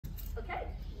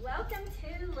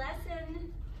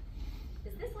lesson,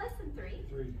 is this lesson 3?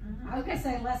 3. I was going to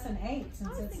say lesson 8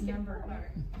 since it's number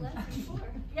 4. Lesson 4.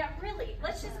 Yeah, really,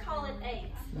 let's just call it 8.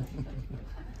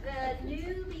 The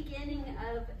new beginning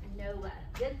of Noah.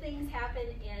 Good things happen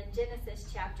in Genesis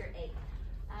chapter 8.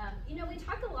 You know, we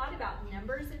talk a lot about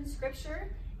numbers in Scripture,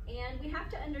 and we have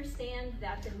to understand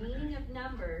that the meaning of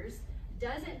numbers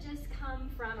doesn't just come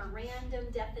from a random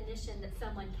definition that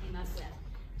someone came up with.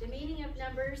 The meaning of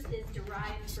numbers is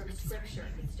derived from Scripture.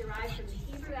 It's derived from the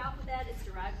Hebrew alphabet, it's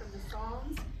derived from the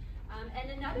Psalms.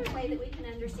 And another way that we can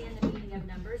understand the meaning of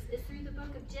numbers is through the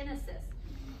book of Genesis.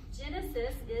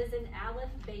 Genesis is an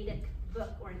alphabetic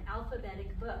book, or an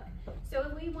alphabetic book. So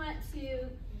if we want to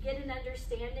get an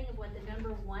understanding of what the number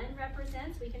 1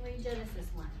 represents, we can read Genesis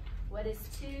 1. What does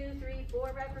 2, 3,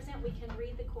 4 represent? We can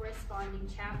read the corresponding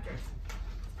chapters.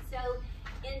 So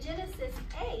in Genesis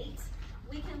 8,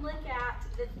 we can look at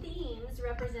the themes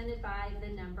represented by the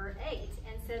number 8.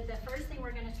 And so the first thing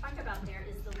we're going to talk about there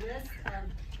is the list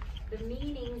of the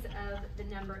meanings of the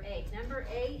number 8. Number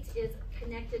 8 is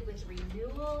connected with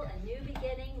renewal, a new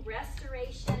beginning,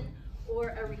 restoration, or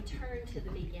a return to the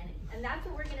beginning. And that's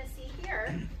what we're going to see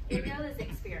here in Noah's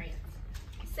experience.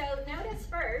 So notice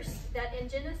first that in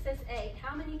Genesis 8,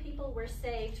 how many people were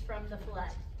saved from the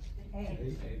flood?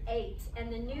 8.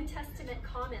 And the New Testament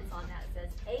comments on that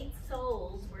says 8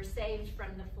 souls were saved from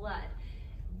the flood.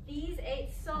 These 8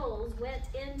 souls went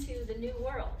into the new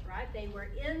world, right? They were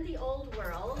in the old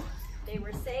world. They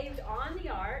were saved on the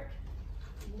ark,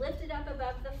 lifted up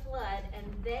above the flood, and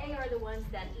they are the ones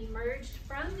that emerged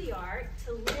from the ark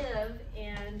to live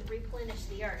and replenish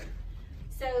the earth.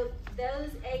 So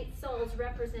those 8 souls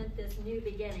represent this new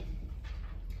beginning.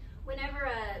 Whenever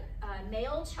a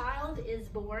male child is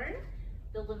born,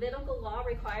 the Levitical law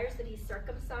requires that he's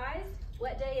circumcised.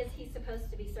 What day is he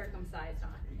supposed to be circumcised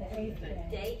on? The 8th day.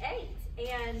 Day 8.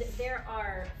 And there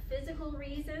are physical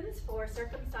reasons for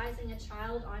circumcising a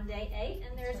child on day 8,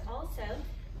 and there's also,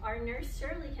 our nurse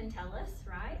Shirley can tell us,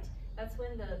 right? That's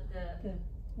when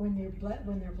when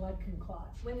their blood can clot.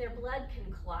 When their blood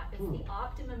can clot, it's the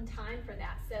optimum time for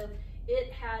that. So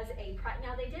it has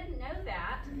now they didn't know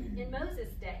that in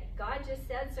Moses' day. God just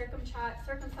said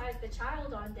circumcise the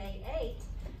child on day 8.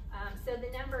 So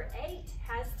the number 8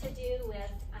 has to do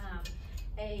with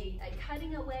a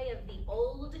cutting away of the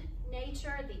old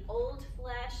nature, the old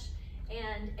flesh,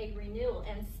 and a renewal.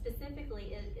 And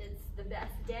specifically, it's the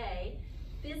best day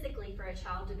physically for a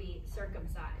child to be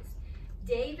circumcised.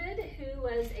 David, who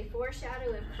was a foreshadow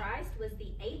of Christ, was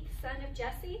the 8th son of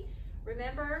Jesse.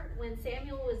 Remember when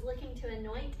Samuel was looking to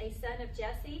anoint a son of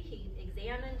Jesse, he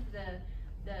examined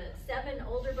the 7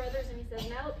 older brothers and he said,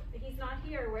 nope, he's not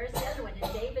here. Where's the other one?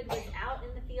 And David was out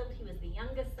in the field. He was the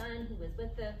youngest son. He was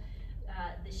with the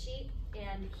sheep,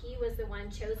 and he was the one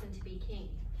chosen to be king.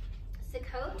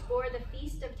 Sukkot, or the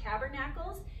Feast of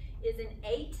Tabernacles, is an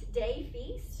 8-day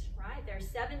feast, right? There's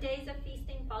 7 days of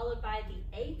feasting followed by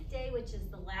the 8th day, which is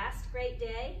the last great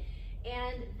day.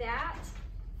 And that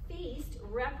feast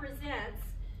represents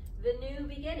the new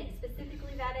beginning,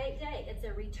 specifically that 8th day. It's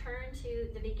a return to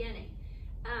the beginning.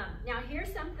 Now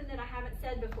here's something that I haven't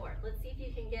said before. Let's see if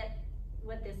you can get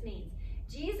what this means.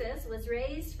 Jesus was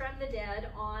raised from the dead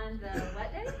on the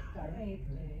what day? The 8th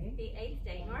day. The 8th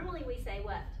day. Normally we say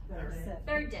what?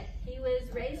 Third day. He was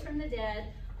raised from the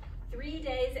dead 3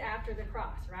 days after the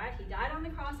cross, right? He died on the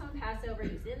cross on Passover.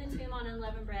 He was in the tomb on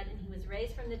unleavened bread, and he was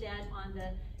raised from the dead on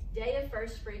the day of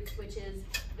Firstfruits, which is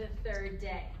the 3rd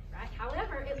day, right?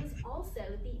 However, it was also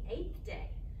the 8th day.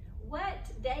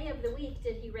 What day of the week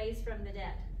did he raise from the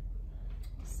dead?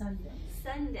 Sunday.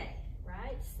 Sunday,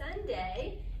 right?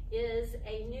 Sunday is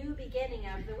a new beginning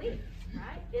of the week,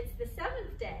 right? It's the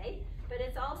 7th day, but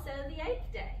it's also the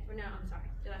 8th day. Or no, I'm sorry.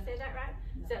 Did I say that right?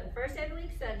 No. So the first day of the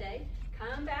week, Sunday.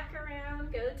 Come back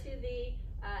around, go to the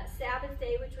Sabbath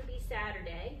day, which would be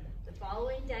Saturday. The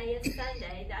following day is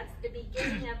Sunday. That's the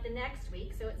beginning of the next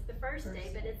week. So it's the first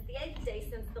day, but it's the 8th day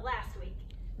since the last week.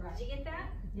 Right. Did you get that?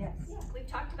 Yes. Yeah. We've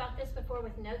talked about this before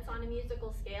with notes on a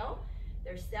musical scale.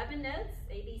 There's 7 notes,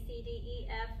 A, B, C, D, E,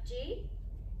 F, G.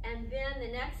 And then the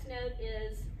next note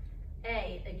is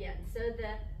A again. So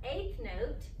the 8th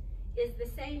note is the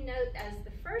same note as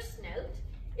the first note.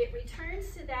 It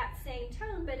returns to that same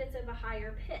tone, but it's of a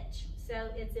higher pitch. So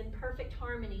it's in perfect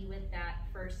harmony with that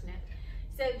first note.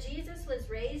 So Jesus was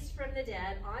raised from the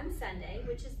dead on Sunday,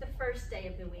 which is the first day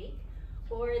of the week,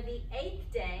 or the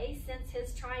 8th day since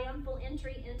his triumphal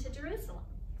entry into Jerusalem.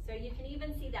 So you can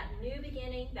even see that new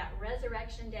beginning, that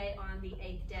resurrection day on the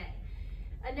 8th day.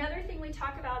 Another thing we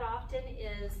talk about often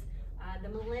is the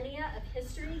millennia of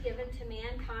history given to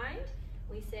mankind.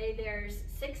 We say there's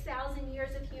 6,000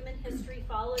 years of human history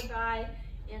followed by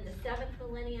seventh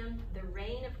millennium, the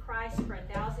reign of Christ for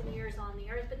 1,000 years on the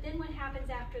earth. But then what happens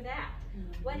after that?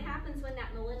 What happens when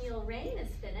that millennial reign is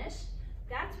finished?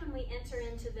 That's when we enter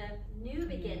into the new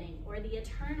beginning, or the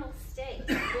eternal state,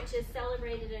 which is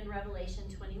celebrated in Revelation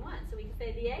 21. So we can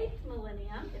say the 8th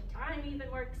millennium, if time even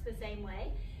works the same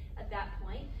way at that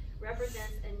point,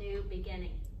 represents a new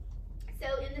beginning. So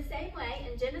in the same way,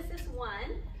 in Genesis 1,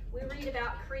 we read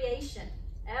about creation.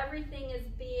 Everything is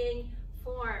being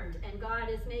formed, and God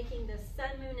is making the sun,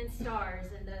 moon, and stars,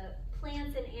 and the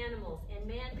plants and animals, and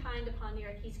mankind upon the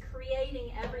earth. He's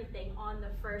creating everything on the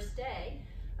first day,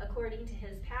 according to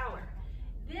his power.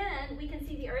 Then we can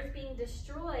see the earth being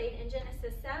destroyed in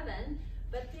Genesis 7,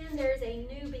 but then there's a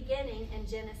new beginning in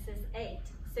Genesis 8.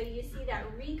 So you see that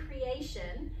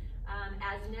recreation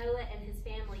as Noah and his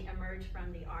family emerge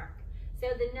from the ark. So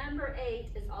the number 8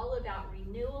 is all about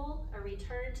renewal, a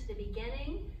return to the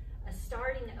beginning, a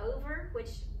starting over, which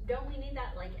don't we need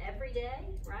that like every day,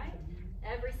 right?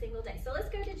 Every single day. So let's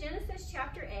go to Genesis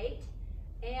chapter 8.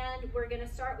 And we're going to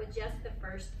start with just the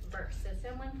first verse. So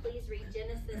someone please read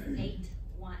Genesis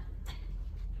 8:1.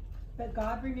 But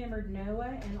God remembered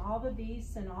Noah and all the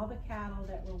beasts and all the cattle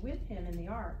that were with him in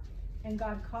the ark. And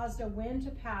God caused a wind to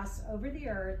pass over the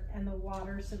earth, and the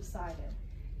waters subsided.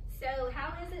 So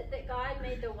how is it that God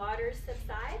made the waters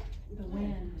subside? The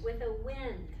wind. With a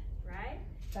wind, right?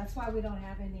 That's why we don't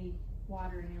have any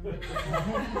water anymore.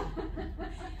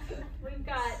 We've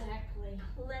got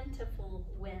plentiful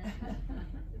wind.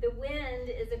 The wind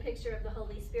is a picture of the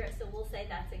Holy Spirit, so we'll say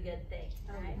that's a good thing,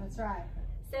 right? That's right.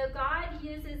 So God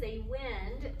uses a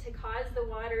wind to cause the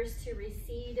waters to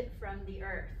recede from the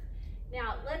earth.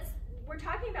 Now, we're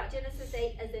talking about Genesis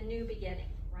 8 as a new beginning,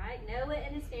 right? Noah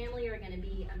and his family are going to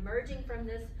be emerging from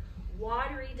this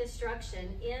watery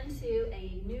destruction into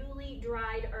a newly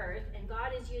dried earth, and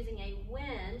God is using a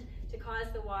wind to cause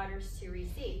the waters to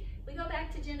recede. We go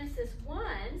back to Genesis 1,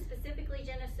 specifically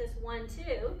Genesis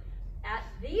 1:2. At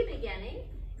the beginning,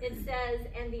 it says,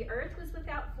 and the earth was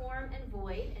without form and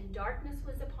void, and darkness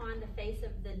was upon the face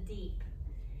of the deep.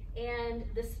 And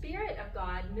the Spirit of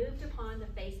God moved upon the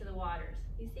face of the waters.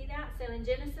 You see that? So in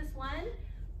Genesis 1,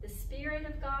 the Spirit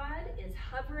of God is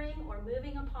hovering or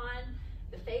moving upon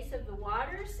the face of the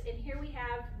waters. And here we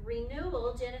have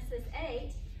renewal, Genesis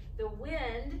 8, the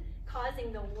wind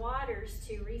causing the waters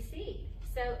to recede.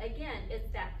 So again, it's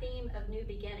that theme of new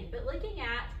beginning. But looking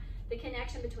at the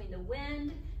connection between the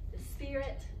wind, the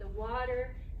Spirit, the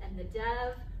water, and the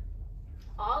dove,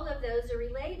 all of those are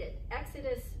related.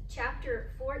 Exodus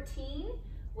chapter 14,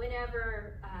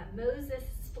 whenever Moses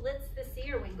splits the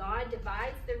sea, or when God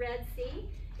divides the Red Sea,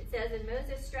 it says, and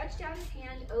Moses stretched out his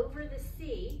hand over the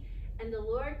sea, and the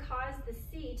Lord caused the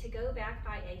sea to go back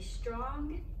by a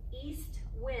strong east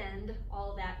wind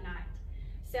all that night.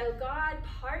 So God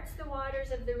parts the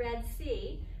waters of the Red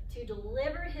Sea to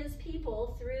deliver his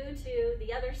people through to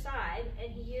the other side,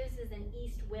 and he uses an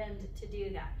east wind to do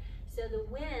that. So the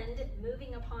wind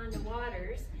moving upon the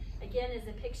waters, again, is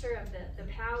a picture of the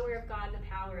power of God, the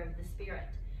power of the Spirit.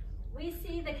 We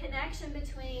see the connection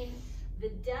between the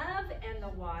dove and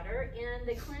the water in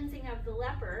the cleansing of the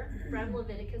leper from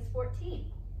Leviticus 14.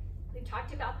 We've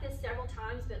talked about this several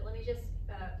times, but let me just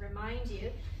remind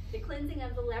you, the cleansing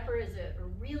of the leper is a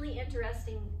really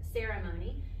interesting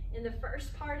ceremony. In the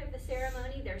first part of the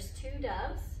ceremony, there's 2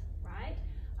 doves, right?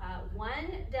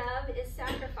 One dove is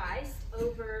sacrificed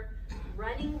over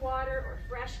running water or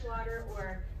fresh water,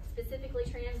 or specifically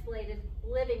translated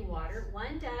living water.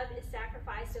 One dove is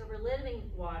sacrificed over living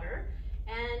water,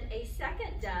 and a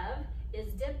second dove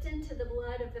is dipped into the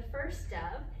blood of the first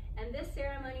dove. And this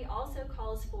ceremony also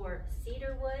calls for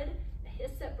cedar wood, a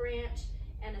hyssop branch,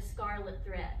 and a scarlet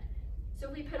thread. So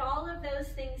we put all of those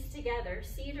things together,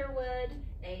 cedar wood,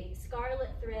 a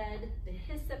scarlet thread, the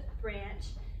hyssop branch,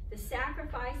 the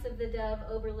sacrifice of the dove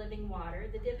over living water,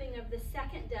 the dipping of the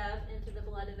second dove into the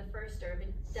blood of the first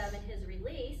dove and his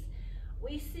release.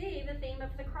 We see the theme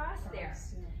of the cross there.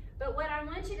 But what I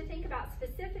want you to think about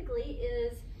specifically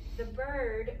is the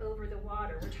bird over the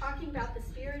water. We're talking about the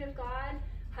Spirit of God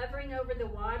hovering over the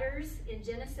waters in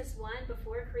Genesis 1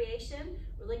 before creation.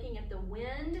 We're looking at the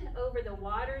wind over the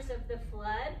waters of the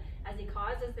flood as he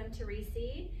causes them to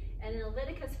recede. And in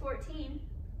Leviticus 14,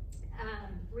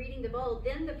 reading the bold,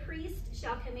 then the priest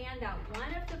shall command that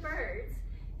one of the birds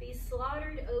be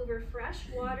slaughtered over fresh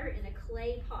water in a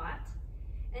clay pot.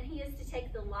 And he is to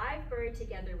take the live bird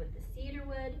together with the cedar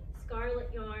wood, scarlet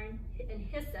yarn, and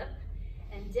hyssop,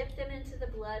 and dip them into the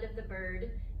blood of the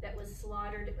bird that was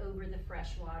slaughtered over the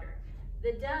fresh water.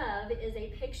 The dove is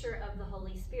a picture of the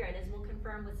Holy Spirit, as we'll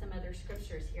confirm with some other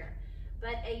scriptures here.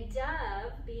 But a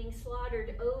dove being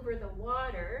slaughtered over the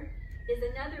water is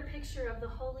another picture of the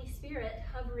Holy Spirit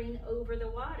hovering over the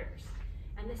waters.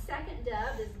 And the second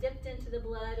dove is dipped into the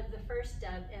blood of the first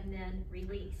dove and then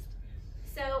released.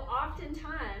 So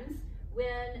oftentimes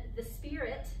when the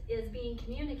Spirit is being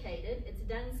communicated, it's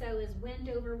done so as wind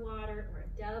over water, or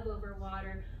a dove over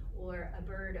water, or a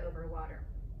bird over water.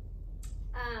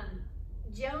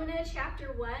 Jonah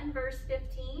chapter 1 verse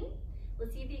 15.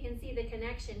 Let's see if you can see the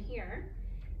connection here.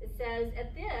 It says,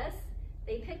 "At this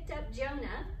they picked up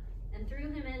Jonah and threw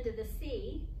him into the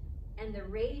sea, and the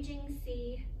raging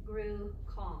sea grew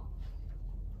calm."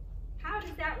 How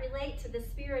does that relate to the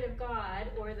Spirit of God,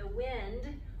 or the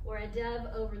wind, or a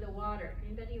dove over the water?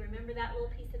 Anybody remember that little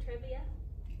piece of trivia?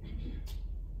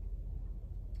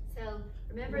 So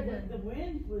remember the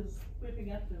wind was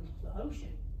whipping up the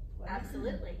ocean.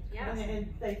 Absolutely, yeah.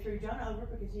 And they threw Jonah over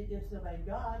because he disobeyed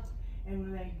God, and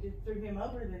when they threw him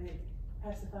over, then it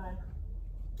pacified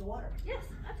the water. Yes,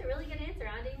 that's a really good answer.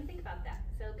 I didn't even think about that.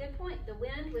 So good point. The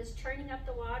wind was churning up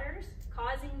the waters,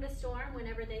 causing the storm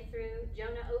whenever they threw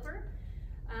Jonah over.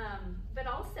 But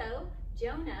also,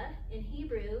 Jonah in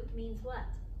Hebrew means what?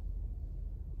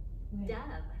 Dove.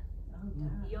 Oh,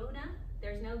 dove. Yonah.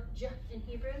 There's no j in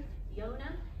Hebrew.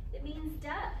 Yonah. It means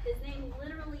dove. His name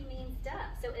literally means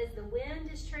dove. So as the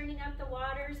wind is churning up the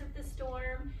waters of the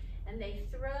storm, and they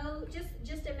throw,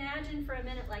 just imagine for a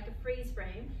minute like a freeze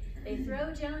frame, they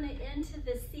throw Jonah into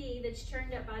the sea that's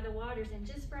churned up by the waters, and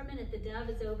just for a minute the dove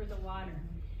is over the water.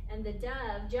 And the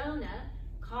dove, Jonah,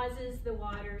 causes the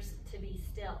waters to be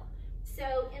still.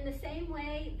 So in the same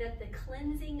way that the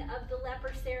cleansing of the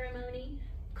leper ceremony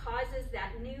causes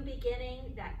that new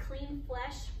beginning, that clean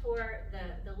flesh for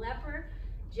the leper,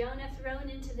 Jonah thrown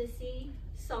into the sea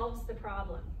solves the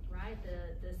problem, right?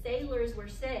 The sailors were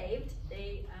saved.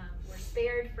 They were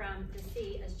spared from the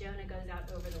sea as Jonah goes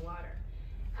out over the water.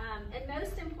 And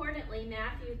most importantly,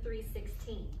 Matthew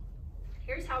 3:16.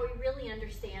 Here's how we really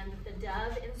understand that the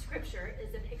dove in Scripture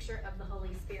is a picture of the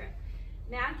Holy Spirit.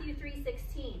 Matthew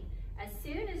 3:16. "As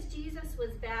soon as Jesus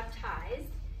was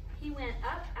baptized, he went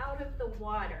up out of the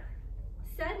water.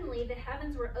 Suddenly the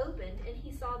heavens were opened, and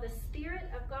he saw the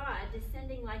Spirit of God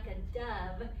descending like a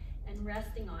dove and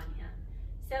resting on him."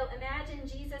 So imagine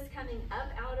Jesus coming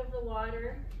up out of the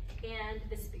water, and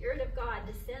the Spirit of God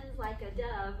descends like a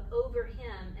dove over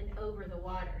him and over the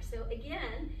water. So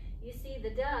again, you see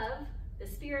the dove, the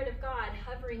Spirit of God,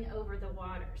 hovering over the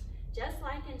waters, just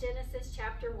like in Genesis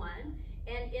chapter 1,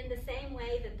 and in the same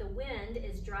way that the wind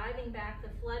is driving back the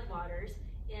floodwaters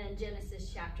in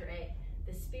Genesis chapter 8.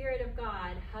 The Spirit of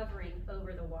God hovering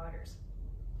over the waters.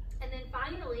 And then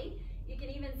finally, you can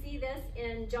even see this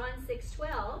in John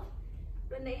 6:12,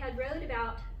 when they had rowed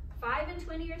about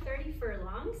 25 or 30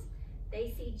 furlongs,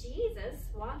 they see Jesus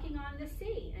walking on the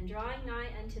sea and drawing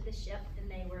nigh unto the ship, and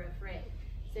they were afraid.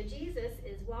 So Jesus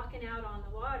is walking out on the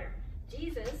water.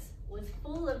 Jesus was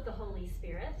full of the Holy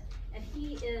Spirit, and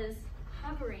he is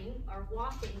hovering or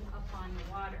walking upon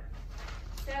the water.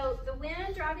 So the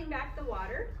wind driving back the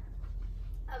water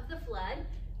of the flood,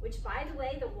 which, by the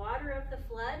way, the water of the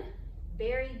flood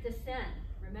buried the sin.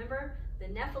 Remember, the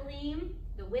Nephilim,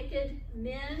 the wicked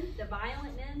men, the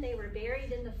violent men, they were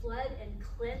buried in the flood and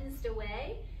cleansed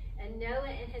away. And Noah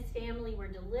and his family were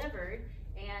delivered,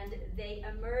 and they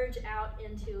emerge out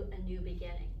into a new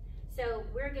beginning. So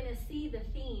we're going to see the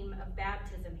theme of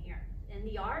baptism here. In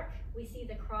the ark, we see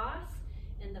the cross.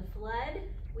 In the flood,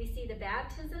 we see the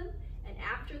baptism. And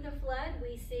after the flood,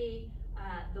 we see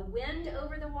the wind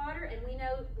over the water, and we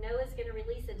know Noah's going to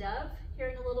release a dove here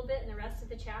in a little bit in the rest of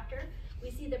the chapter. We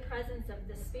see the presence of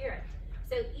the Spirit.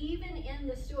 So even in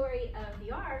the story of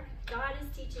the ark, God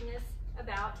is teaching us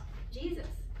about Jesus,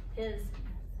 his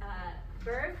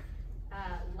birth,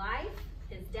 life,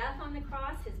 his death on the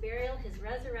cross, his burial, his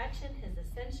resurrection, his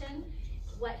ascension,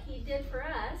 what he did for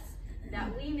us,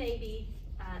 that we may be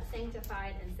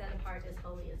sanctified and set apart as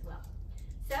holy as well.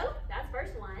 So that's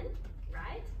verse 1,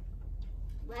 right?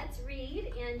 Let's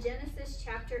read in Genesis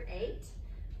chapter 8,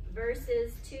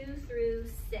 verses 2 through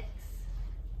 6.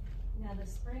 Now the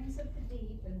springs of the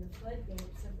deep and the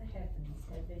floodgates of the heavens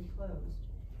had been closed,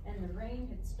 and the rain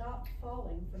had stopped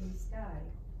falling from the sky.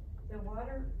 The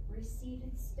water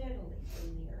receded steadily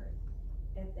from the earth.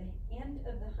 At the end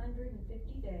of the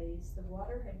 150 days, the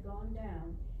water had gone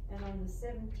down, and on the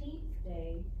 17th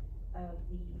day of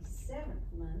the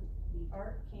 7th month, the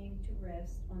ark came to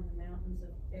rest on the mountains of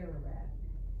Ararat.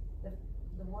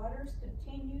 The waters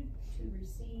continued to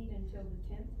recede until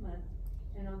the 10th month,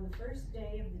 and on the first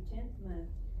day of the 10th month,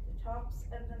 the tops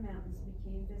of the mountains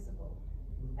became visible.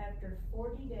 After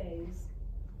 40 days,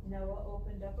 Noah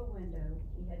opened up a window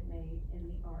he had made in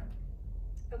the ark.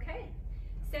 Okay,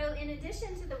 So in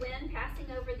addition to the wind passing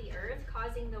over the earth,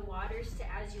 causing the waters to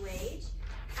assuage,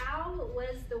 how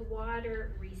was the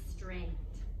water restrained?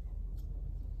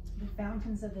 The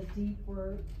fountains of the deep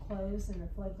were closed and the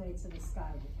floodgates of the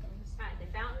sky were closed. Right,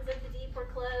 the fountains of the deep were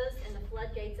closed and the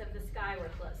floodgates of the sky were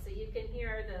closed. So you can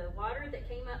hear the water that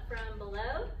came up from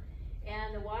below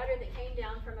and the water that came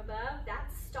down from above.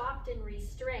 That's stopped and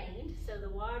restrained, so the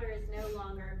water is no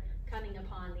longer coming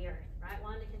upon the earth. Right?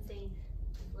 Wanda can sing,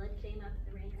 the flood came up,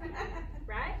 the rain came down.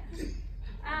 Right?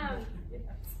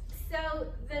 So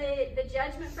the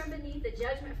judgment from beneath, the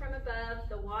judgment from above,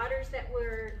 the waters that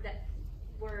were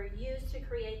used to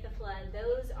create the flood,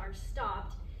 those are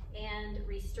stopped and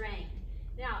restrained.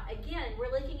 Now, again,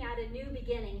 we're looking at a new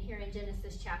beginning here in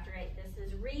Genesis chapter 8. This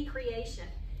is recreation.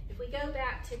 If we go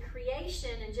back to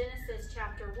creation in Genesis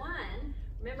chapter 1,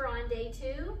 remember on day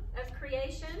 2 of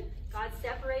creation, God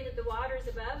separated the waters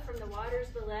above from the waters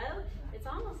below. It's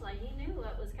almost like he knew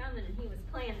what was coming and he was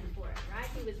planning for it, right?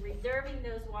 He was reserving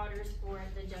those waters for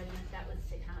the judgment that was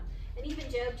to come. And even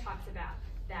Job talks about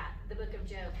that, the book of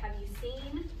Job. Have you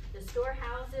seen the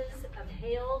storehouses of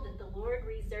hail that the Lord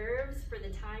reserves for the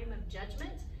time of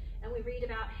judgment? And we read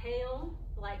about hail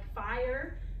like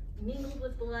fire mingled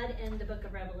with blood in the book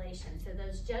of Revelation. So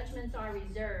those judgments are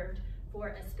reserved for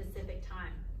a specific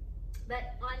time.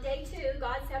 But on day 2,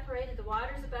 God separated the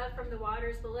waters above from the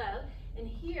waters below. And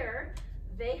here,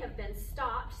 they have been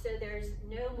stopped, so there's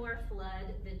no more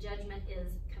flood. The judgment is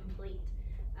complete.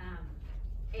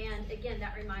 And again,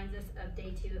 that reminds us of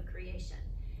day 2 of creation.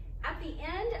 At the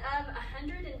end of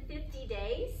 150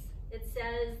 days, it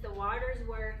says the waters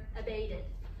were abated.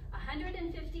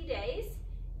 150 days,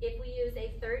 if we use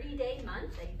a 30-day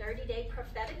month, a 30-day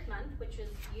prophetic month, which is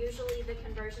usually the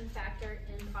conversion factor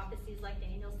in prophecies like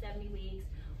Daniel's 70 weeks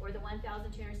or the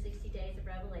 1,260 days of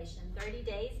Revelation. 30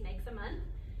 days makes a month.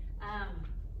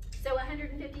 So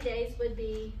 150 days would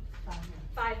be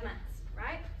 5 months,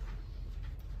 right?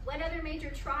 What other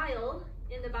major trial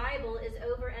in the Bible is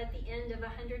over at the end of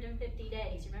 150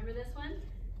 days? Remember this one?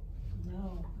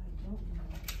 No, I don't know.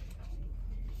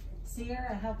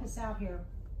 Sierra, help us out here.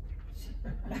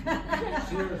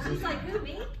 She's like, who,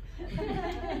 me?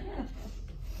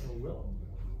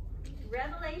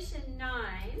 Revelation 9,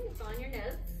 it's on your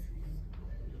notes.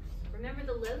 Remember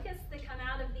the locusts that come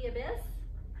out of the abyss?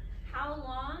 How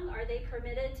long are they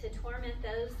permitted to torment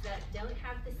those that don't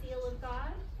have the seal of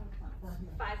God?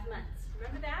 5 months.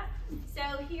 Remember that?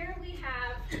 So here we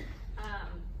have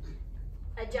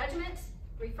a judgment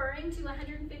referring to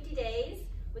 150 days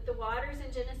with the waters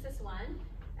in Genesis 1.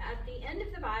 At the end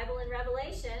of the Bible in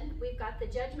Revelation, we've got the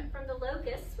judgment from the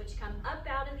locusts, which come up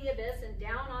out of the abyss and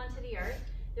down onto the earth.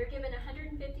 They're given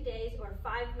 150 days or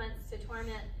 5 months to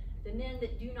torment the men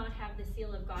that do not have the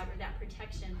seal of God or that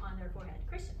protection on their forehead.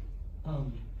 Christian?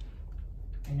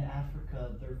 In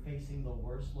Africa, they're facing the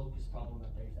worst locust problem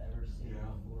that they've ever seen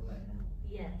before right now.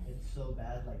 Yes. It's so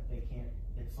bad, like they can't,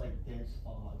 it's like dense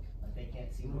fog. Like they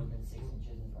can't see more than 6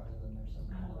 inches in front of them or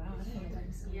something. Oh, wow, I didn't know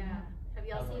that. Yeah. Have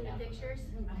y'all seen the pictures?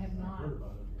 I have not.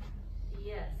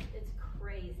 Yes, it's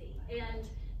crazy. And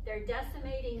they're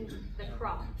decimating the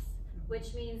crops,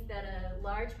 which means that a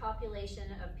large population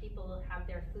of people have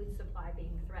their food supply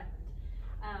being threatened.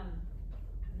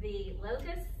 The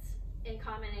locusts, in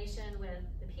combination with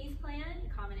the peace plan, in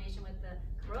combination with the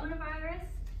coronavirus,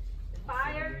 the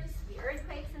fires, the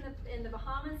earthquakes in the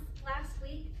Bahamas last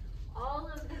week, all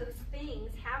of those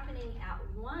things happening at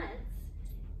once.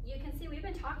 You can see we've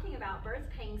been talking about birth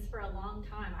pangs for a long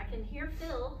time. I can hear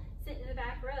Phil sitting in the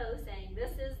back row saying,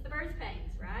 this is the birth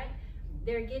pangs, right?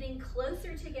 They're getting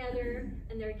closer together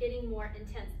and they're getting more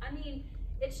intense. I mean,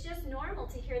 it's just normal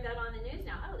to hear that on the news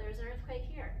now. Oh, there's an earthquake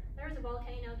here. There's a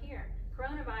volcano here.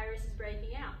 Coronavirus is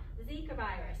breaking out. Zika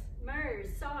virus, MERS,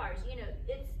 SARS, you know,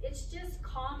 it's just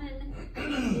common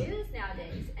news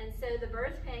nowadays. And so the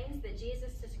birth pangs that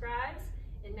Jesus describes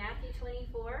in Matthew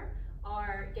 24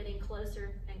 are getting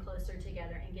closer and closer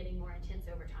together and getting more intense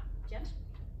over time. Jim?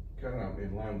 Kind of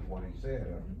in line with what he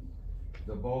said,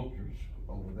 the vultures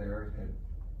over there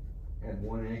had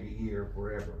 1 egg a year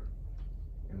forever.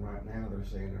 And right now they're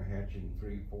saying they're hatching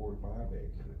 3, 4, 5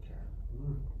 eggs at a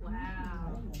time.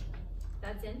 Wow.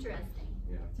 That's interesting.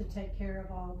 Yeah. To take care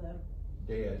of all the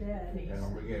Dead. dead.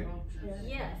 Armageddon.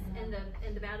 Yes,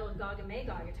 in the Battle of Gog and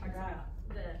Magog, it talks about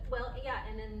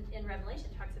and then in Revelation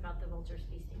it talks about the vultures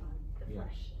feasting on the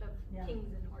flesh of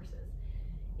kings and horses.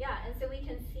 Yeah, and so we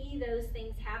can see those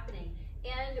things happening.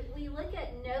 And we look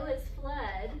at Noah's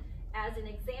flood as an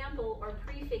example or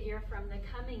prefigure for the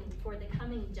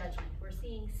coming judgment. We're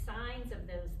seeing signs of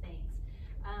those things.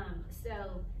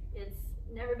 So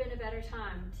Never been a better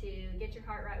time to get your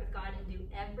heart right with God and do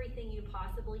everything you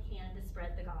possibly can to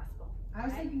spread the gospel. I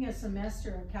was thinking a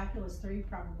semester of Calculus 3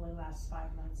 probably lasts 5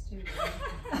 months too.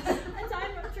 A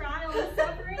time of trial and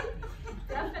suffering?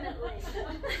 Definitely.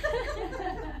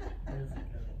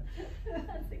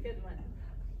 That's a good one.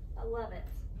 I love it.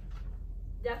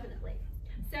 Definitely.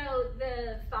 So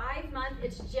the 5 month,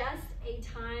 it's just a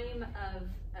time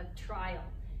of trial.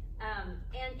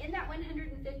 And in that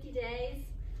 150 days,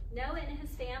 Noah and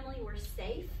his family were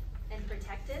safe and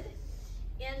protected.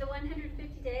 In the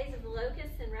 150 days of the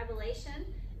locusts in Revelation,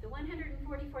 the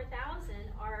 144,000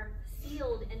 are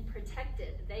sealed and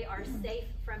protected. They are safe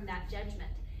from that judgment.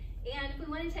 And if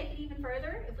we want to take it even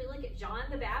further, if we look at John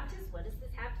the Baptist, what does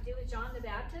this have to do with John the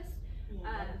Baptist?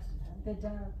 The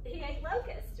dove. He ate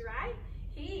locusts, right?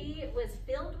 He was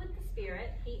filled with the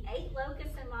Spirit. He ate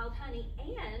locusts and wild honey.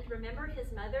 And remember, his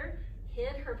mother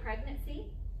hid her pregnancy.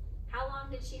 How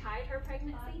long did she hide her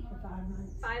pregnancy? 5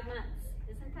 months. 5 months.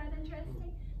 Isn't that interesting?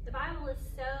 The Bible is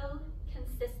so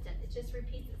consistent. It just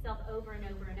repeats itself over and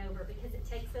over and over because it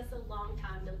takes us a long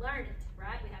time to learn it,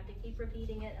 right? We have to keep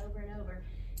repeating it over and over.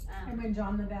 And when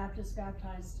John the Baptist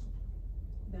baptized,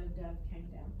 the dove came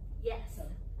down. Yes. So.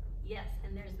 Yes,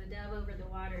 and there's the dove over the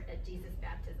water at Jesus'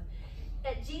 baptism.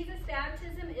 At Jesus'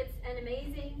 baptism, it's an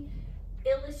amazing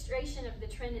illustration of the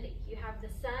Trinity. You have the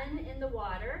Son in the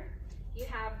water. You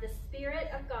have the Spirit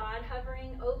of God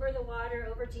hovering over the water,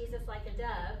 over Jesus like a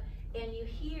dove, and you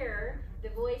hear the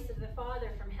voice of the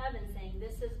Father from heaven saying,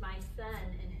 "This is my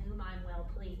Son in whom I'm well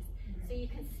pleased." So you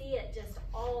can see it just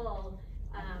all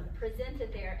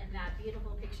presented there in that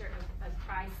beautiful picture of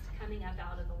Christ coming up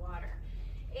out of the water.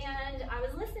 And I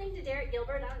was listening to Derek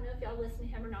Gilbert. I don't know if y'all listen to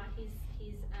him or not.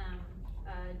 He's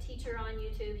a teacher on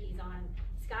YouTube. He's on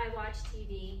Skywatch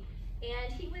TV,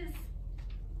 and he was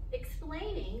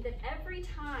explaining that every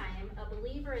time a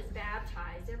believer is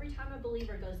baptized, every time a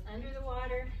believer goes under the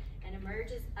water and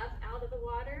emerges up out of the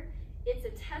water, it's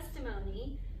a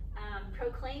testimony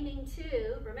proclaiming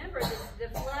to, remember, the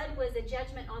flood was a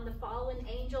judgment on the fallen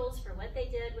angels for what they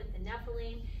did with the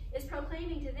Nephilim. It's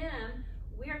proclaiming to them,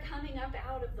 we are coming up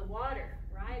out of the water,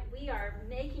 right? We are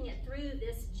making it through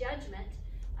this judgment.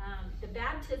 The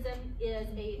baptism is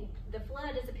the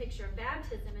flood is a picture of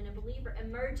baptism, and a believer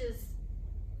emerges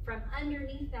from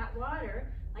underneath that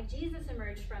water, like Jesus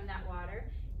emerged from that water,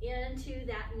 into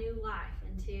that new life,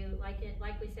 into, like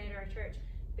we say at our church,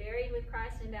 buried with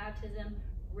Christ in baptism,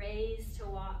 raised to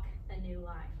walk a new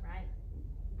life, right?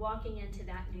 Walking into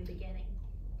that new beginning.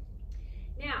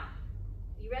 Now,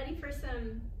 you ready for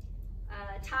some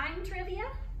time trivia?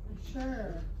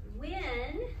 Sure.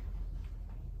 When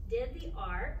did the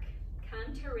ark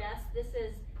come to rest? This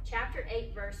is chapter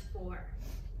 8, verse 4.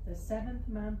 The 7th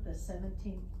month, the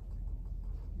 17th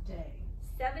day.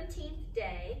 17th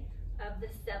day of the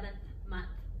 7th month.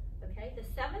 Okay, the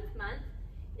 7th month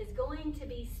is going to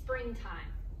be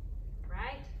springtime,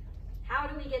 right? How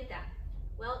do we get that?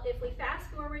 Well, if we fast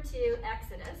forward to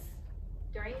Exodus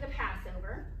during the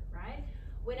Passover, right?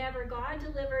 Whenever God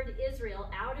delivered Israel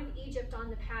out of Egypt on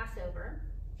the Passover,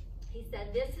 he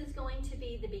said, this is going to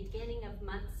be the beginning of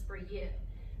months for you.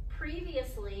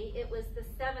 Previously, it was the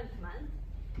 7th month.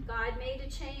 God made a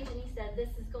change and he said, this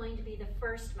is going to be the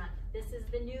 1st month. This is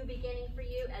the new beginning for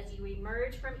you as you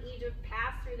emerge from Egypt,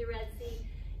 pass through the Red Sea,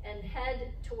 and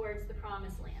head towards the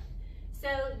Promised Land.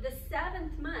 So the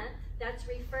 7th month that's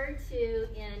referred to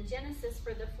in Genesis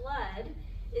for the flood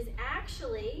is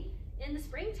actually in the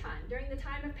springtime, during the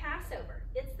time of Passover.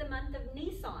 It's the month of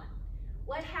Nisan.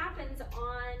 What happens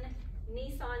on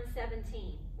Nisan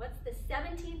 17? What's the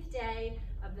 17th day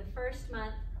of the 1st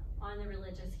month on the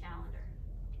religious calendar?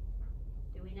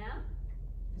 Do we know?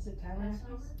 Is it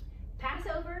Tabernacles?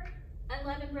 Passover,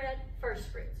 unleavened bread, first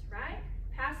fruits, right?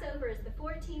 Passover is the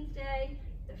 14th day.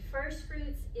 The first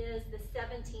fruits is the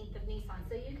 17th of Nisan.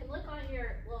 So you can look on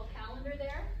your little calendar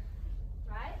there,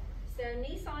 right? So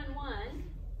Nisan 1,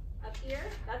 up here,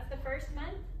 that's the 1st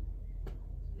month.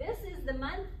 This is the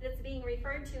month that's being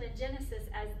referred to in Genesis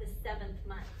as the 7th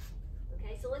month.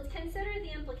 Okay, so let's consider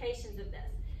the implications of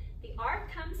this. The ark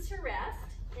comes to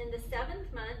rest in the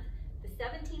 7th month, the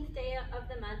 17th day of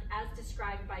the month, as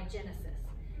described by Genesis.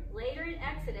 Later in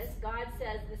Exodus, God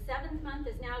says the 7th month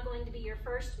is now going to be your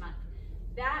 1st month.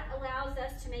 That allows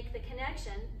us to make the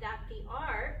connection that the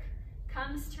ark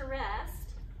comes to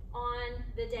rest on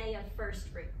the day of first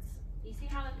fruits. Do you see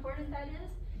how important that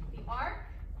is? The ark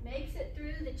makes it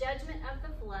through the judgment of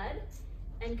the flood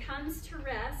and comes to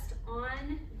rest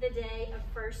on the day of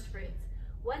first fruits.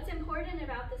 What's important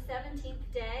about the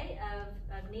 17th day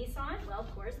of Nisan? Well,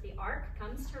 of course, the ark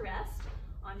comes to rest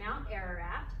on Mount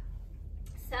Ararat.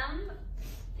 Some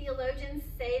theologians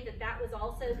say that that was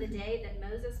also the day that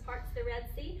Moses parts the Red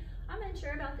Sea. I'm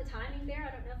unsure about the timing there.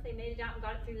 I don't know if they made it out and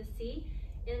got it through the sea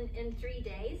in 3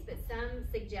 days, but some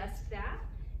suggest that.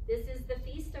 This is the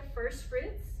Feast of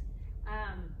Firstfruits.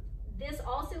 This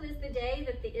also is the day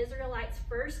that the Israelites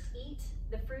first eat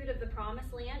the fruit of the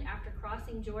promised land after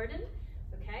crossing Jordan.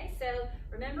 Okay, so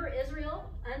remember, Israel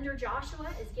under Joshua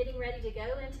is getting ready to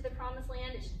go into the promised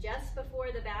land. It's just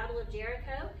before the Battle of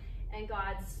Jericho, and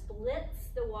God splits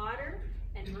the water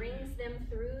and brings them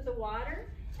through the water.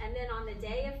 And then on the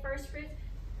day of Firstfruits,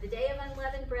 the day of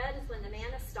unleavened bread is when the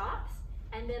manna stops.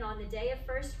 And then on the day of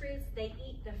Firstfruits, they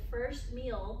eat the first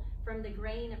meal from the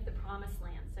grain of the promised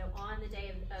land. So on the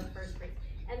day of Firstfruits.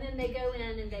 And then they go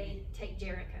in and they take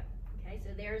Jericho. Okay,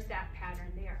 so there's that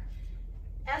pattern there.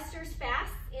 Esther's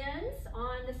fast ends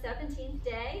on the 17th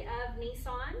day of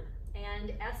Nisan,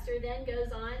 and Esther then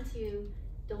goes on to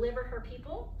deliver her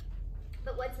people.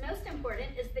 But what's most important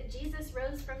is that Jesus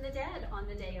rose from the dead on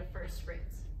the day of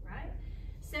Firstfruits, right?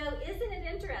 So isn't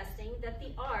it interesting that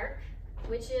the ark,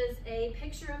 which is a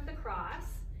picture of the cross,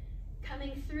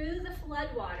 coming through the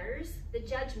floodwaters, the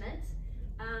judgment,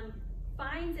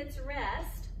 finds its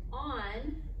rest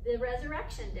on the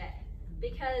resurrection day?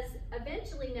 Because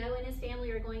eventually Noah and his family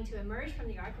are going to emerge from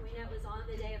the ark, and we know it was on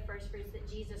the day of Firstfruits that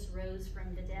Jesus rose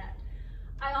from the dead.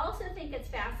 I also think it's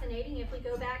fascinating if we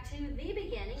go back to the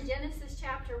beginning, Genesis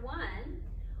chapter 1,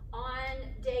 on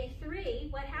day 3,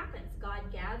 what happens? God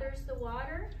gathers the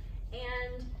water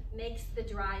and makes the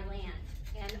dry land.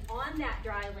 And on that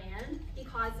dry land, he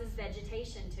causes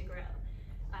vegetation to grow.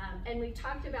 And we've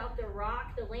talked about the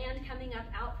rock, the land coming up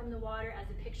out from the water as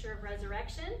a picture of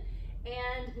resurrection.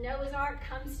 And Noah's Ark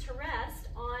comes to rest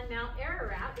on Mount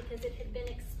Ararat because it had been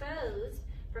exposed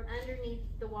from underneath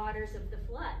the waters of the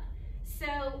flood.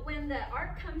 So when the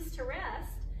ark comes to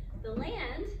rest, the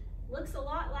land looks a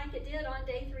lot like it did on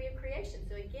day 3 of creation.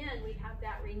 So again, we have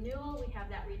that renewal, we have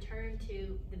that return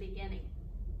to the beginning.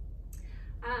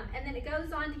 And then it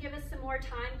goes on to give us some more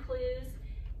time clues.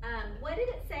 What did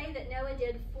it say that Noah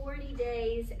did 40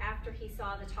 days after he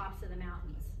saw the tops of the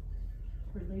mountains?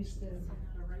 Release the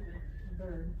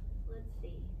bird. Let's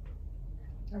see.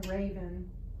 A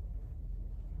raven.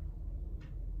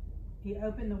 He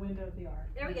opened the window of the ark.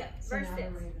 There we go. Sent Verse out 6.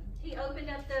 a raven. He opened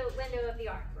up the window of the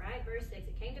ark, right? Verse 6.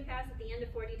 It came to pass at the end of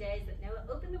 40 days that Noah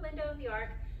opened the window of the ark,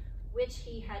 which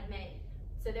he had made.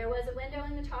 So there was a window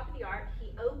in the top of the ark.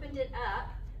 He opened it up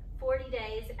 40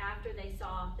 days after they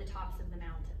saw the tops of the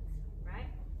mountains, right?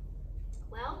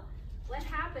 Well, what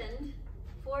happened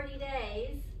 40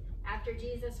 days after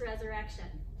Jesus' resurrection?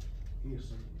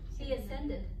 He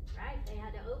ascended, right? They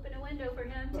had to open a window for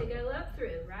him to go up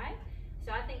through, right?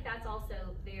 So I think that's also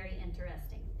very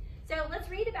interesting. So let's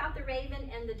read about the raven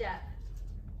and the dove.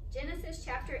 Genesis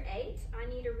chapter 8, I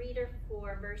need a reader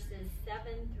for verses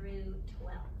 7 through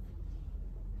 12.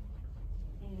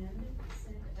 And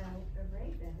sent out a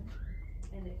raven,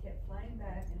 and it kept flying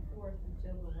back and forth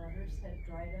until the waters had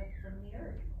dried up from the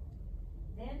earth.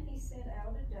 Then he sent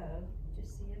out a dove to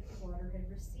see if the water had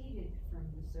receded from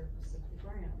the surface of the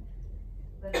ground.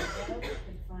 But the dove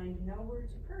could find nowhere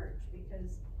to perch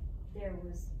because there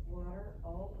was water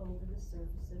all over the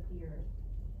surface of the earth.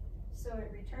 So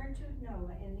it returned to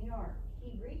Noah in the ark.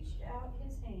 He reached out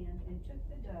his hand and took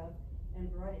the dove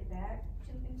and brought it back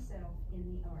to himself in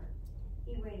the ark.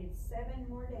 He waited 7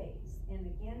 more days and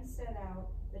again set out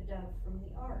the dove from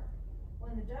the ark.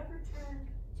 When the dove returned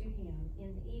to him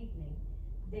in the evening,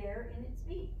 there in its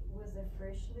beak was a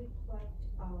freshly plucked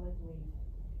olive leaf.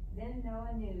 Then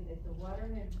Noah knew that the water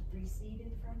had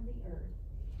receded from the earth.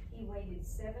 He waited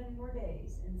 7 more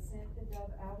days and sent the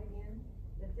dove out again,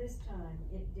 but this time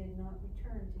it did not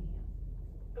return to him.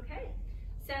 Okay,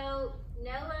 so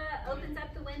Noah opens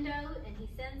up the window and he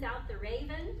sends out the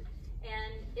raven,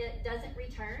 and it doesn't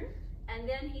return. And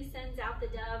then he sends out the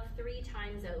dove 3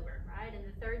 times over, right? And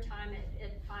the 3rd time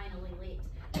it finally leaves.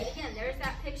 But again, there's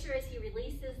that picture as he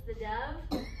releases the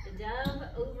dove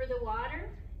over the water.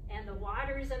 And the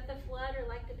waters of the flood are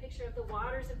like the picture of the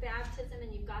waters of baptism,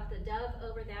 and you've got the dove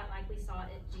over that like we saw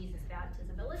at Jesus'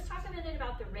 baptism. But let's talk a minute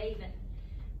about the raven.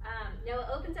 Noah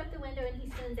opens up the window and he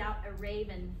sends out a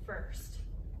raven first.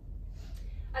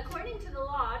 According to the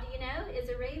law, do you know, is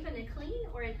a raven a clean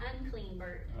or an unclean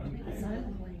bird?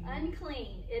 Unclean.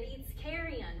 Unclean. It eats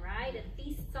carrion, right? It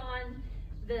feasts on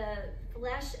the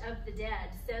flesh of the dead.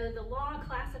 So the law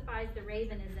classifies the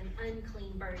raven as an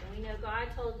unclean bird. And we know God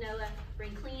told Noah,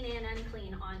 bring clean and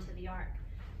unclean onto the ark.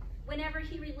 Whenever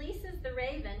he releases the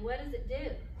raven, what does it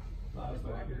do?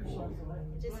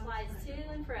 It just flies to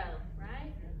and fro,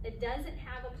 right? It doesn't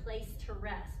have a place to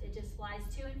rest. It just flies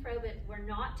to and fro, but we're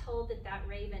not told that that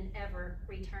raven ever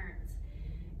returns.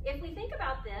 If we think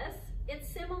about this, it's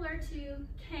similar to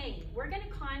Cain. We're going to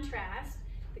contrast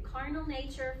the carnal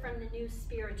nature from the new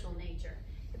spiritual nature.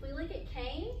 If we look at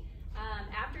Cain,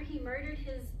 after he murdered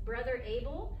his brother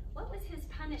Abel, what was his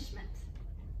punishment?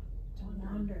 To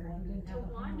wander. To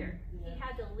wander. He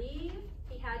had to leave.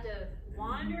 He had to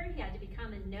wander. He had to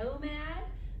become a nomad,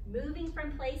 moving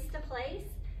from place to place,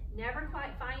 never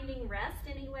quite finding rest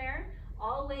anywhere,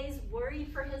 always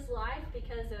worried for his life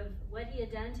because of what he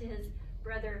had done to his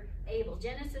brother Abel.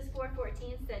 Genesis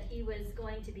 4:14 said he was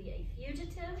going to be a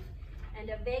fugitive and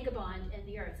a vagabond in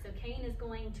the earth. So Cain is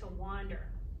going to wander.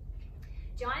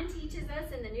 John teaches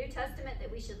us in the New Testament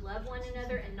that we should love one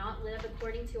another and not live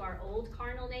according to our old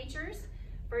carnal natures.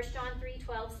 1 John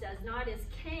 3:12 says, not as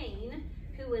Cain,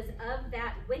 who was of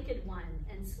that wicked one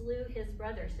and slew his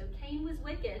brother. So Cain was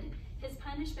wicked. His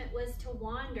punishment was to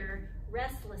wander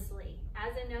restlessly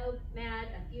as a nomad,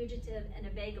 a fugitive, and a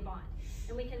vagabond.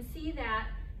 And we can see that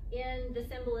in the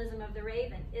symbolism of the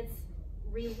raven. It's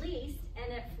released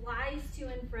and it flies to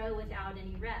and fro without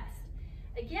any rest.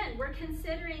 Again, we're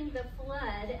considering the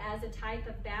flood as a type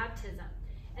of baptism.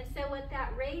 And so what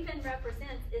that raven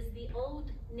represents is the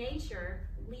old nature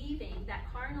leaving, that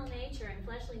carnal nature and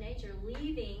fleshly nature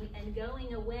leaving and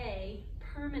going away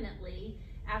permanently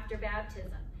after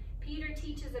baptism. Peter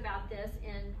teaches about this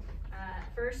in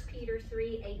 1 Peter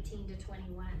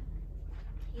 3:18-21.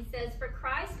 He says, for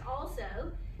Christ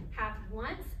also hath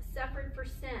once suffered for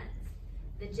sins,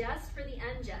 the just for the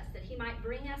unjust, that he might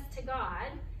bring us to God,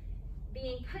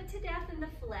 being put to death in the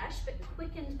flesh, but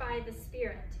quickened by the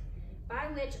Spirit, by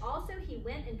which also he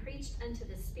went and preached unto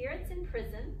the spirits in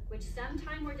prison, which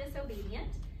sometime were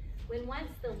disobedient, when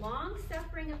once the long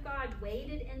suffering of God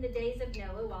waited in the days of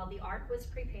Noah while the ark was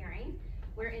preparing,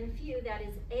 wherein few, that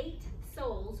is 8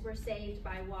 souls, were saved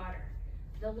by water.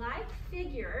 The like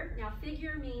figure, now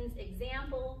figure means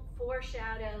example,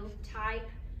 foreshadow, type.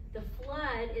 The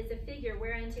flood is a figure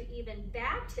whereunto even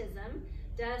baptism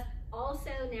doth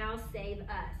also now save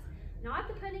us. Not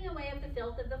the putting away of the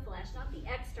filth of the flesh, not the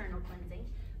external cleansing,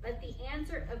 but the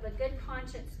answer of a good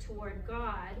conscience toward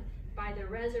God by the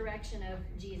resurrection of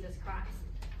Jesus Christ.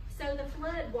 So the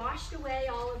flood washed away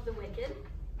all of the wicked,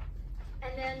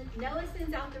 and then Noah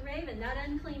sends out the raven. That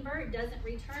unclean bird doesn't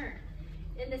return.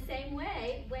 In the same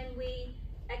way, when we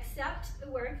accept the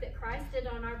work that Christ did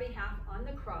on our behalf on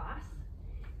the cross,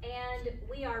 and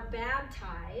we are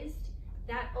baptized,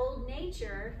 that old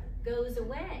nature goes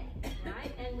away,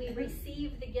 right? And we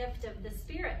receive the gift of the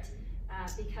Spirit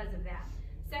because of that.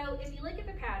 So if you look at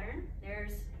the pattern,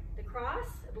 there's the cross,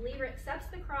 a believer accepts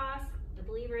the cross, the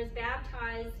believer is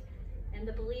baptized, and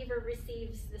the believer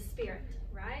receives the Spirit,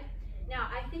 right? Now,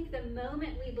 I think the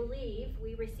moment we believe,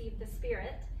 we receive the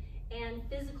Spirit, and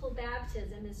physical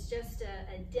baptism is just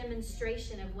a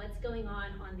demonstration of what's going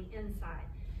on the inside.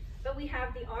 But we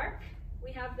have the ark,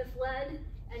 we have the flood,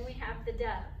 and we have the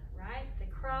dove, right? The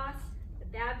cross, the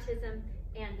baptism,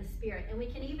 and the Spirit. And we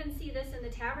can even see this in the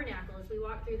tabernacle as we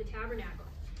walk through the tabernacle.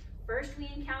 First, we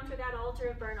encounter that altar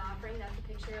of burnt offering. That's a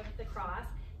picture of the cross.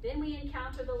 Then we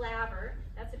encounter the laver.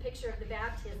 That's a picture of the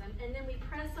baptism. And then we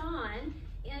press on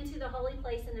into the holy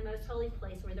place and the most holy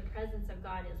place where the presence of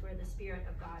God is, where the Spirit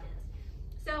of God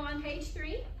is. So on page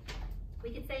 3,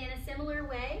 we could say in a similar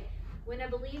way, when a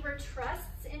believer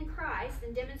trusts in Christ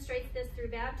and demonstrates this through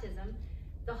baptism,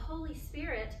 the Holy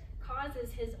Spirit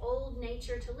causes his old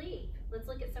nature to leave. Let's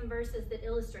look at some verses that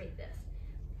illustrate this.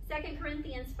 2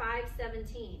 Corinthians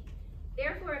 5:17.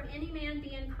 Therefore, if any man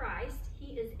be in Christ,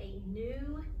 he is a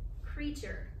new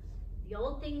creature. The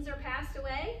old things are passed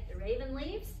away. The raven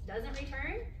leaves, doesn't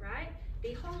return, right?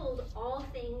 Behold, all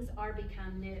things are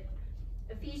become new.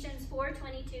 Ephesians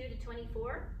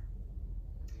 4:22-24.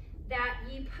 That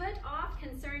ye put off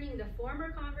concerning the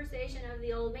former conversation of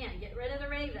the old man. Get rid of the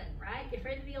raven, right? Get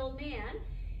rid of the old man.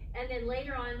 And then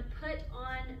later on, put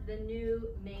on the new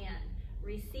man.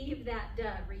 Receive that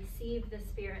dove. Receive the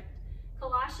Spirit.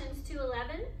 Colossians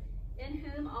 2:11. In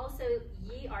whom also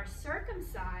ye are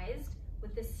circumcised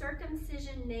with the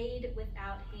circumcision made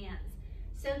without hands.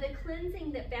 So the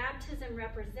cleansing that baptism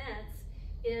represents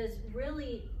is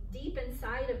really deep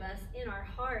inside of us, in our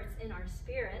hearts, in our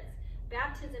spirits.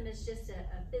 Baptism is just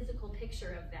a physical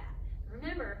picture of that.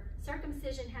 Remember,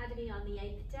 circumcision had to be on the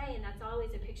 8th day, and that's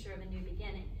always a picture of a new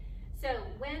beginning. So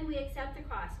when we accept the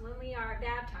cross, when we are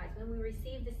baptized, when we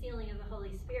receive the sealing of the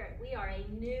Holy Spirit, we are a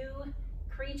new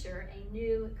creature, a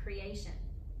new creation.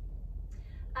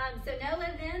 So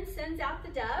Noah then sends out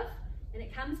the dove, and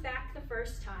it comes back the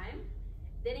first time.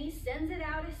 Then he sends it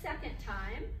out a second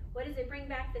time. What does it bring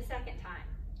back the second time?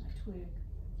 A twig.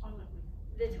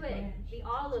 The twig, branch. the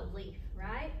olive leaf,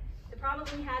 right? It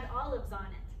probably had olives on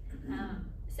it.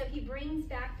 So he brings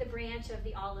back the branch of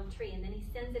the olive tree, and then he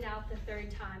sends it out the third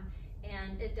time,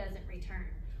 and it doesn't return.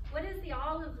 What does the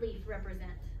olive leaf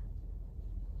represent?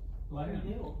 Land.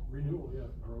 Renewal, yeah.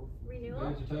 Or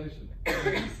Renewal? vegetation.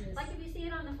 Like if you see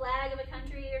it on the flag of a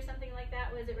country or something like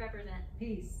that, what does it represent?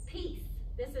 Peace. Peace.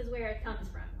 This is where it comes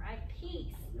from, right?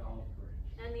 Peace. The olive branch.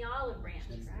 And the olive branch,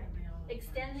 right?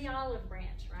 Extend the olive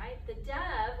branch, right? The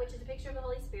dove, which is a picture of the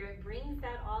Holy Spirit, brings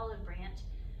that olive branch.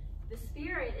 The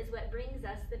Spirit is what brings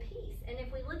us the peace. And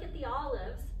if we look at the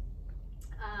olives,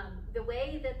 the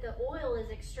way that the oil is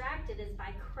extracted is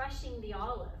by crushing the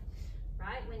olive,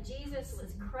 right? When Jesus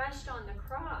was crushed on the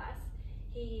cross,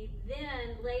 he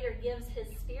then later gives his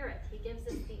Spirit. He gives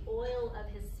us the oil of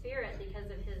his Spirit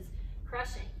because of his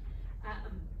crushing.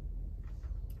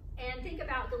 And think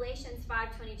about Galatians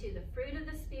 5:22. The fruit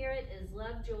of the Spirit is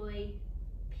love, joy,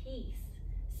 peace.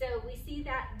 So we see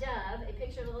that dove, a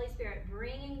picture of the Holy Spirit,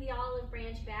 bringing the olive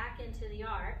branch back into the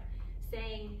ark,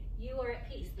 saying, you are at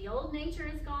peace. The old nature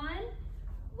is gone.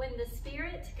 When the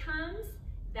Spirit comes,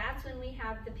 that's when we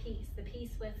have the peace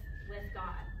with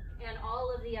God, and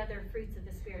all of the other fruits of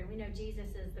the Spirit. We know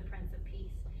Jesus is the Prince of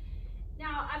Peace.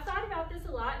 Now, I've thought about this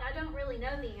a lot, and I don't really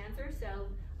know the answer, so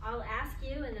I'll ask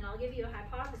you, and then I'll give you a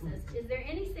hypothesis. Is there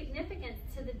any significance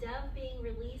to the dove being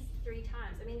released 3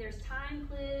 times? I mean, there's time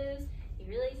clues. He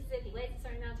releases it, he waits a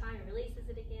certain amount of time, he releases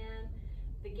it again.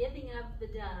 The giving of the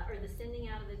dove, or the sending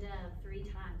out of the dove 3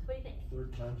 times. What do you think?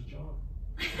 Third time's a charm.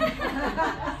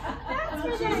 That's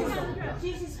where that comes from.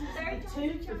 Jesus was Third the tomb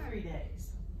time's a for charm. 3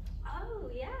 days. Oh,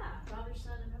 yeah. Father,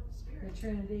 Son, and Holy Spirit. The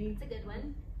Trinity. That's a good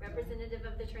one. Representative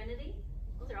of the Trinity.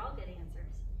 Those are all good answers.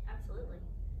 Absolutely.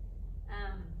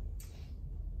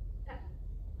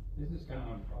 This is kind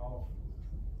of off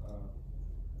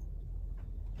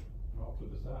to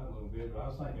the side a little bit, but I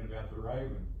was thinking about the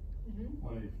raven.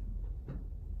 When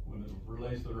it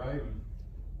released the raven,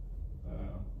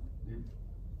 he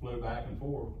flew back and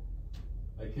forth.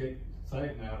 They kicked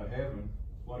Satan out of heaven.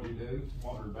 What did he do?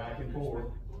 Wandered back and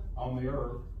forth on the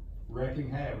earth, wreaking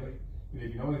havoc. And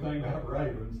if you know anything about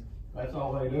ravens, that's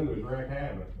all they do is wreak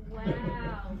havoc.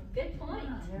 Wow. Good point.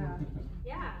 Yeah.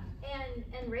 Yeah.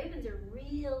 And ravens are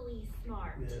really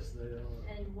smart. Yes, they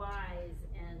are. And wise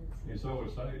and And so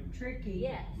is Satan. Tricky.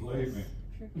 yes. Believe me.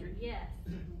 Tricky. Yes.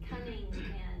 Cunning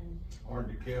and Hard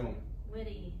to kill.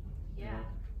 witty. Yeah.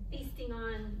 Feasting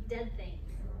on dead things.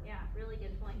 Yeah, really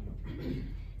good point.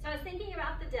 So I was thinking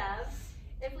about the dove.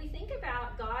 If we think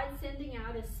about God sending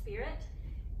out his Spirit,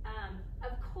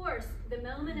 of course, the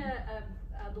moment a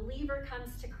believer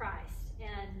comes to Christ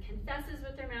and confesses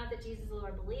with their mouth that Jesus is the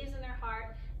Lord, believes in their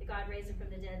heart that God raised him from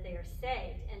the dead, they are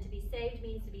saved. And to be saved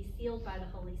means to be sealed by the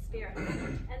Holy Spirit.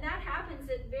 And that happens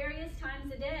at various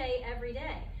times a day, every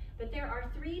day. But there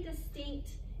are 3 distinct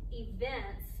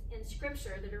events in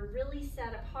Scripture that are really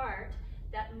set apart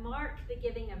that mark the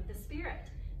giving of the Spirit.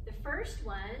 The first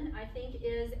one, I think,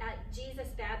 is at Jesus'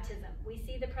 baptism. We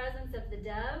see the presence of the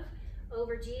dove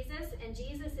over Jesus, and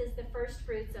Jesus is the first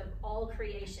fruits of all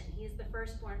creation. He is the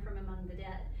firstborn from among the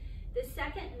dead. The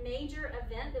second major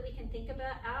event that we can think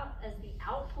about as the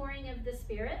outpouring of the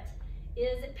Spirit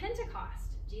is at Pentecost.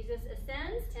 Jesus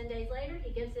ascends. 10 days later,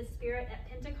 he gives his Spirit at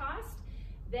Pentecost.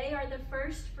 They are the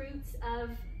first fruits of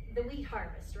the wheat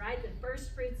harvest, right? The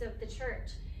first fruits of the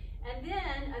church. And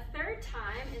then a third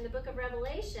time in the book of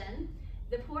Revelation,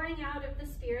 the pouring out of the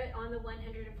Spirit on the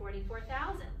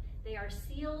 144,000. They are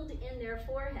sealed in their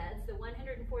foreheads. The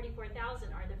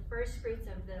 144,000 are the first fruits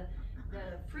of the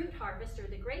fruit harvest or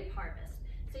the grape harvest.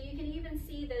 So you can even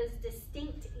see those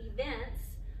distinct events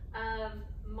of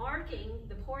marking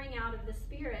the pouring out of the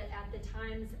Spirit at the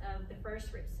times of the first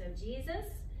fruits. So Jesus,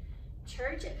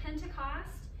 church at Pentecost,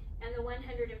 and the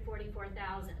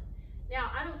 144,000. Now,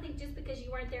 I don't think just because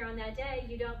you weren't there on that day,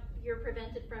 you're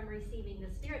prevented from receiving the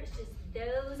Spirit. It's just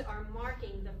those are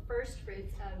marking the first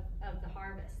fruits of the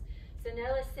harvest. So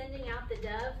Noah sending out the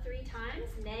dove 3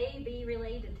 times may be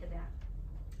related to that.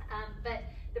 But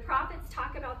the prophets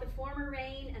talk about the former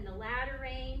rain and the latter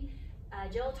rain.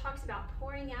 Joel talks about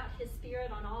pouring out his Spirit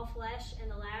on all flesh in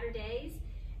the latter days.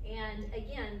 And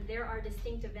again, there are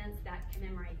distinct events that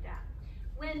commemorate that.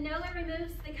 When Noah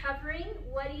removes the covering,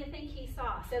 what do you think he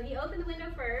saw? So he opened the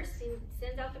window first, he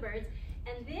sends out the birds,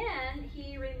 and then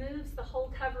he removes the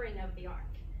whole covering of the ark.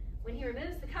 When he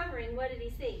removes the covering, what did he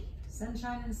see?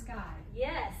 Sunshine and sky.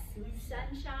 Yes,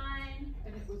 sunshine.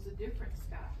 And it was a different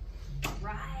sky.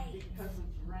 Right. Because of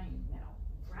the rain now.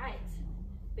 Right.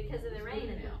 Because of the rain,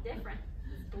 it looked different.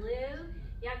 It was blue.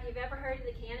 Yeah, if you've ever heard of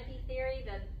the canopy theory,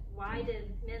 that why did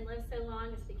men live so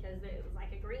long, is because it was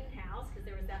like a greenhouse, because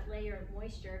there was that layer of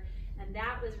moisture, and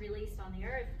that was released on the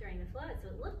earth during the flood, so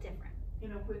it looked different. You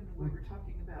know, when we were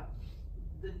talking about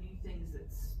the new things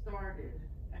that started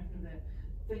after that,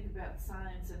 think about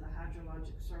science and the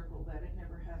hydrologic circle. That had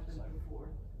never happened before.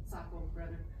 Cycle,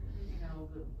 rather. You know,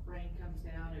 the rain comes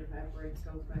down, it evaporates,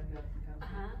 goes back up, and comes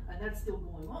down. And that's still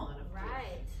going on, of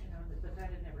Right. course. You know, but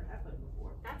that had never happened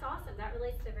before. That's awesome. That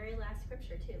relates to the very last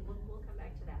scripture too. We'll come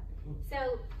back to that.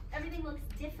 So everything looks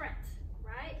different,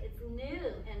 right? It's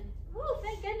new, and woo,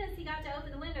 thank goodness he got to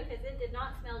open the window, because it did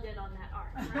not smell good on that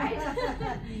ark, right?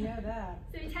 You know that.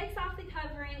 So he takes off the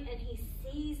covering and he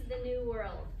sees the new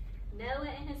world. Noah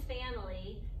and his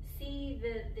family see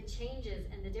the changes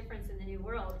and the difference in the new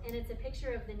world, and it's a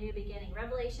picture of the new beginning.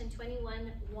 Revelation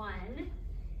 21:1,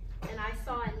 and I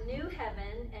saw a new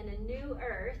heaven and a new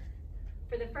earth,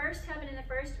 for the first heaven and the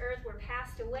first earth were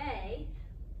passed away,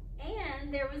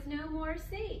 and there was no more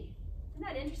sea. Isn't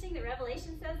that interesting that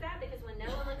Revelation says that? Because when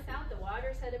Noah looks out, the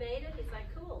waters had abated. He's like,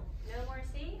 cool, no more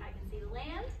sea. I can see the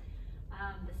land.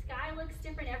 The sky looks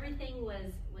different. Everything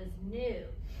was new.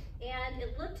 And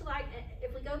it looked like,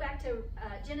 if we go back to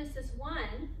Genesis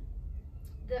 1,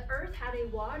 the earth had a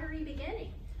watery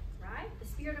beginning, right? The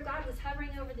Spirit of God was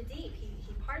hovering over the deep.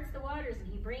 He parts the waters and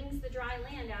he brings the dry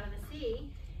land out of the sea.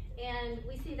 And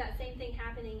we see that same thing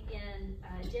happening in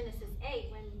Genesis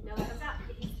 8 when Noah comes out.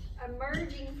 He's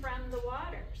emerging from the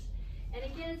waters. And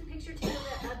again, it's a picture too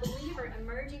of a believer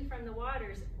emerging from the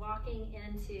waters, walking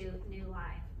into new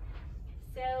life.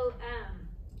 So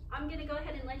I'm going to go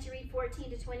ahead and let you read 14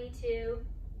 to 22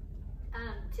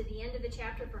 to the end of the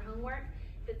chapter for homework.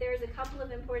 But there's a couple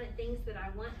of important things that I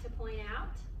want to point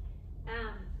out.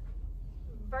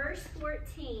 Verse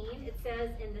 14, it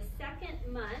says, in the second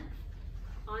month,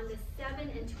 on the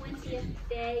 7th and 20th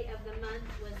day of the month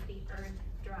was the earth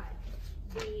dry.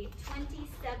 The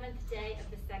 27th day of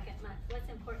the second month. What's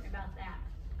important about that?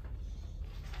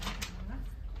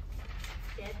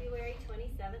 February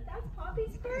 27th. That's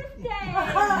Poppy's birthday.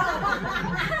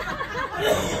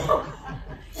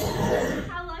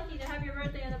 How lucky to have your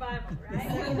birthday in the Bible,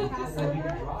 right?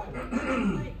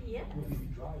 Passover? Yes.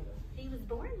 He was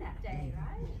born that day,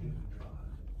 right?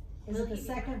 Is it the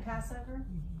second Passover?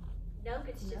 Nope,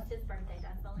 it's just his birthday.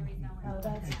 That's the only reason I Oh, wanted to.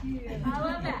 that's cute. I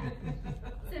love that.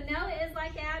 So Noah is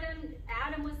like Adam.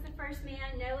 Adam was the first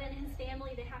man. Noah and his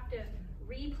family, they have to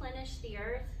replenish the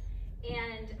earth.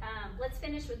 And let's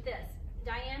finish with this.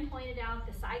 Diane pointed out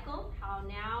the cycle, how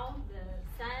now the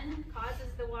sun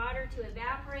causes the water to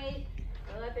evaporate,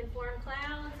 go up and form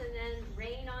clouds, and then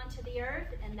rain onto the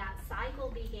earth. And that cycle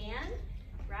began,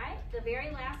 right? The very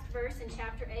last verse in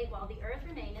chapter 8, while the earth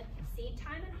remaineth, seed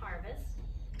time and harvest,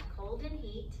 cold and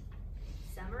heat,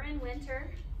 summer and winter,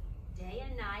 day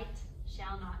and night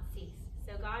shall not cease.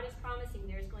 So God is promising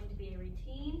there's going to be a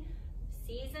routine,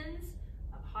 seasons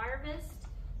of harvest,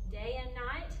 day and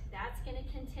night. That's going to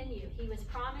continue. He was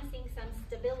promising some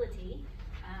stability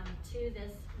to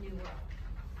this new world.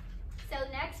 So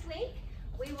next week,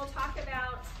 we will talk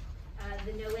about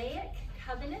the Noahic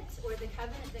covenant, or the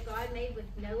covenant that God made with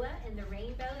Noah and the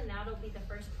rainbow, and that'll be the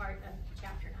first part of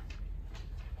chapter 9.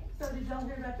 So did y'all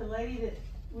hear about the lady that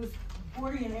was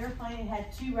boarding an airplane and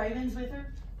had 2 ravens with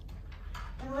her?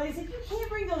 And the lady said, you can't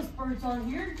bring those birds on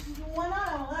here. Why not?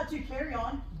 I'll let you carry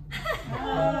on.